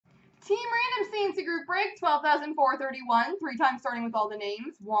Team Random C&C Group Break, 12,431. 3 times starting with all the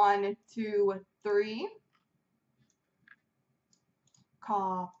names. 1, 2, 3.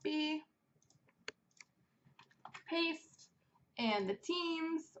 Copy. Paste. And the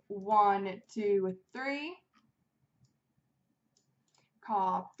teams. 1, 2, 3.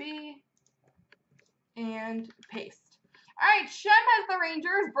 Copy. And paste. Alright, Shem has the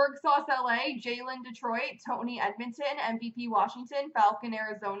Rangers, Bergsauce LA, Jalen Detroit, Tony Edmonton, MVP Washington, Falcon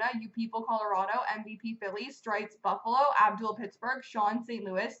Arizona, You People Colorado, MVP Philly, Strites Buffalo, Abdul Pittsburgh, Sean St.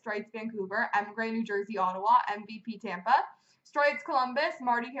 Louis, Strites Vancouver, Gray New Jersey Ottawa, MVP Tampa, Strites Columbus,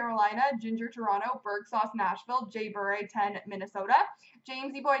 Marty Carolina, Ginger Toronto, Bergsauce Nashville, Jay Bure 10 Minnesota,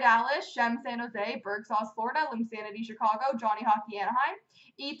 James E. Boy Dallas, Shem San Jose, Bergsauce Florida, Limsanity Chicago, Johnny Hockey Anaheim,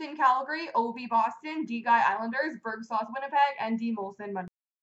 Ethan Calgary, OV Boston, D Guy Islanders, Bergsauce Winnipeg, and D Molson